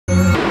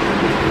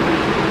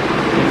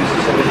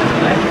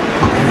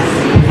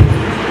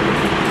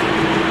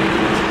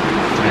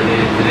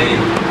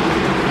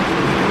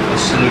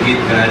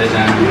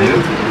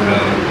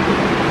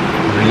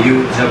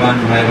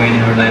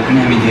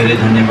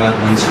धन्यवाद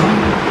भन्छौँ।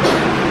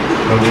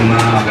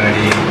 प्रभुमा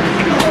अगाडि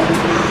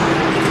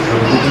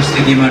प्रभुको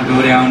उपस्थितिमा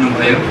डोर्याउनु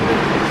भयो।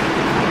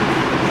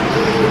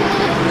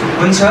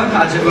 हुन्छ,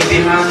 आजको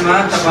बिहानमा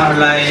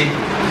तपाईहरुलाई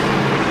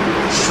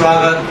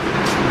स्वागत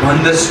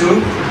भन्दछु।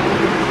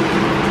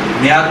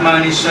 हामी आत्मा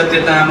अनि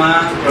सत्यतामा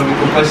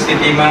प्रभुको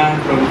उपस्थितिमा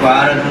प्रभुको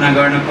आराधना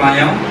गर्न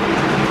पायौँ।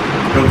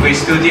 प्रभुको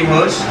स्तुति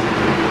होस्।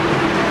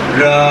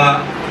 र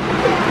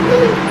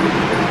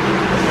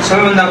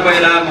सबैभन्दा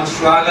पहिला म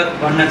स्वागत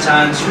भन्न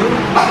चाहन्छु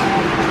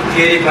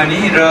फेरि पनि,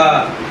 र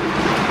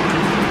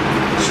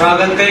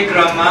स्वागतकै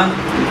क्रममा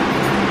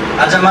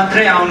आज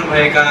मात्रै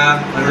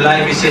आउनुभएकाहरूलाई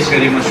विशेष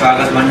गरी म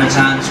स्वागत भन्न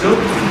चाहन्छु।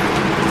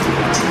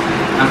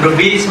 हाम्रो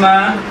बीचमा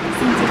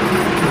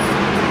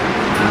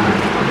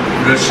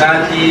हाम्रो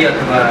साथी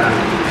अथवा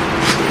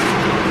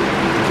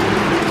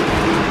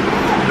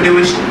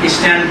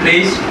stand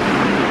please.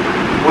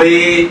 We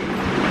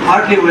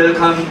heartily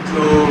welcome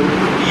to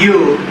you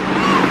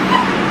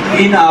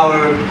in our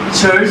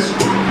church,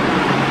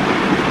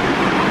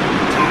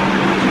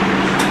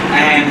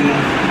 and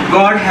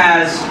God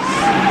has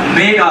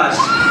made us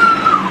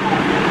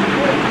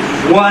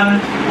one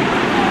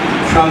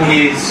from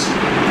His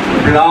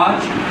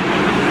blood.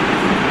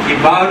 He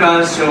bought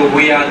us, so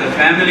we are the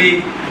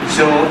family.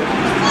 So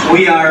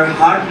we are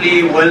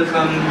heartily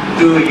welcome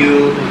to you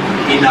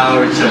in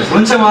our church.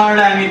 हुन्छ,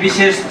 उहाँहरूलाई हामी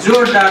विशेष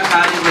जोरदार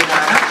ताली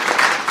बजाएर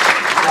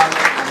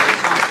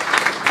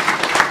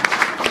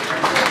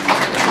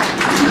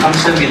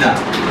खम्समिदा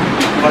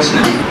बस्न।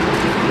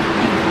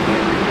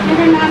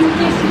 मेरो नाम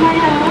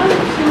केशमाया हो।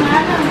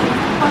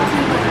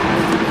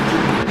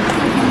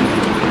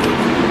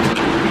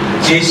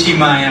 जेसी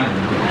माया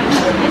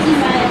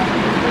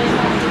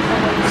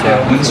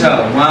हुन्छ।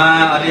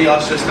 उहाँ अलि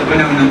अस्वस्थ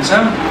पनि हुनुहुन्छ।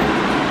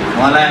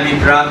 उहाँलाई हामी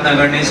प्रार्थना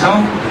गर्नेछौँ।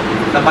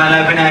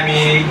 तपाईलाई पनि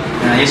हामी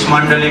यस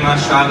मण्डलीमा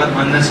स्वागत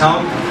भन्दछौँ।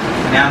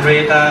 अनि हाम्रो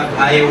यता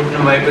भाइ उठ्नु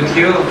भएको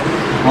थियो,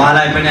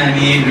 उहाँलाई पनि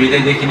हामी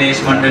हृदयदेखि नै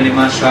यस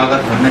मण्डलीमा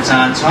स्वागत भन्न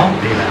चाहन्छौँ।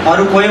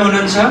 अरू कोही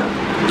हुनुहुन्छ?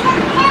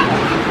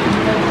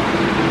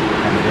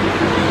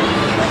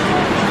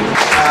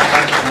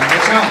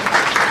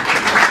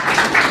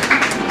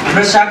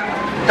 हाम्रो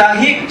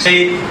साप्ताहिक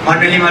चाहिँ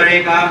मण्डलीमा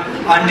रहेका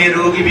अन्य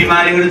रोगी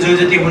बिमारीहरू जो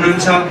जति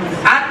हुनुहुन्छ,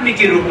 आत्मिक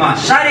रूपमा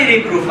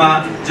शारीरिक रूपमा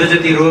जो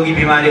जति रोगी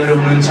बिमारीहरू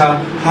हुनुहुन्छ,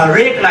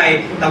 हरेकलाई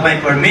तपाईँ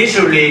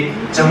परमेश्वरले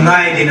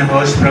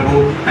चङ्गाइदिनुहोस्।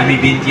 प्रभु हामी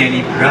बिन्ती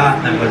अनि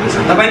प्रार्थना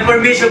गर्दछौँ। तपाईँ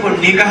परमेश्वरको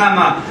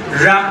निगाहमा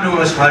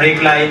राख्नुहोस्।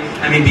 हरेकलाई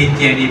हामी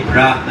बिन्ती अनि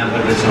प्रार्थना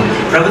गर्दछौँ।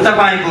 प्रभु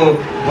तपाईँको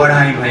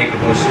बढाइ भएको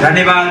होस्।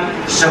 धन्यवाद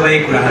सबै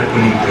कुराहरूको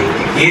निम्ति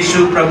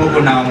येशू प्रभुको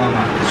नाममा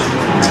माग्दछु।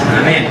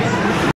 आमेन।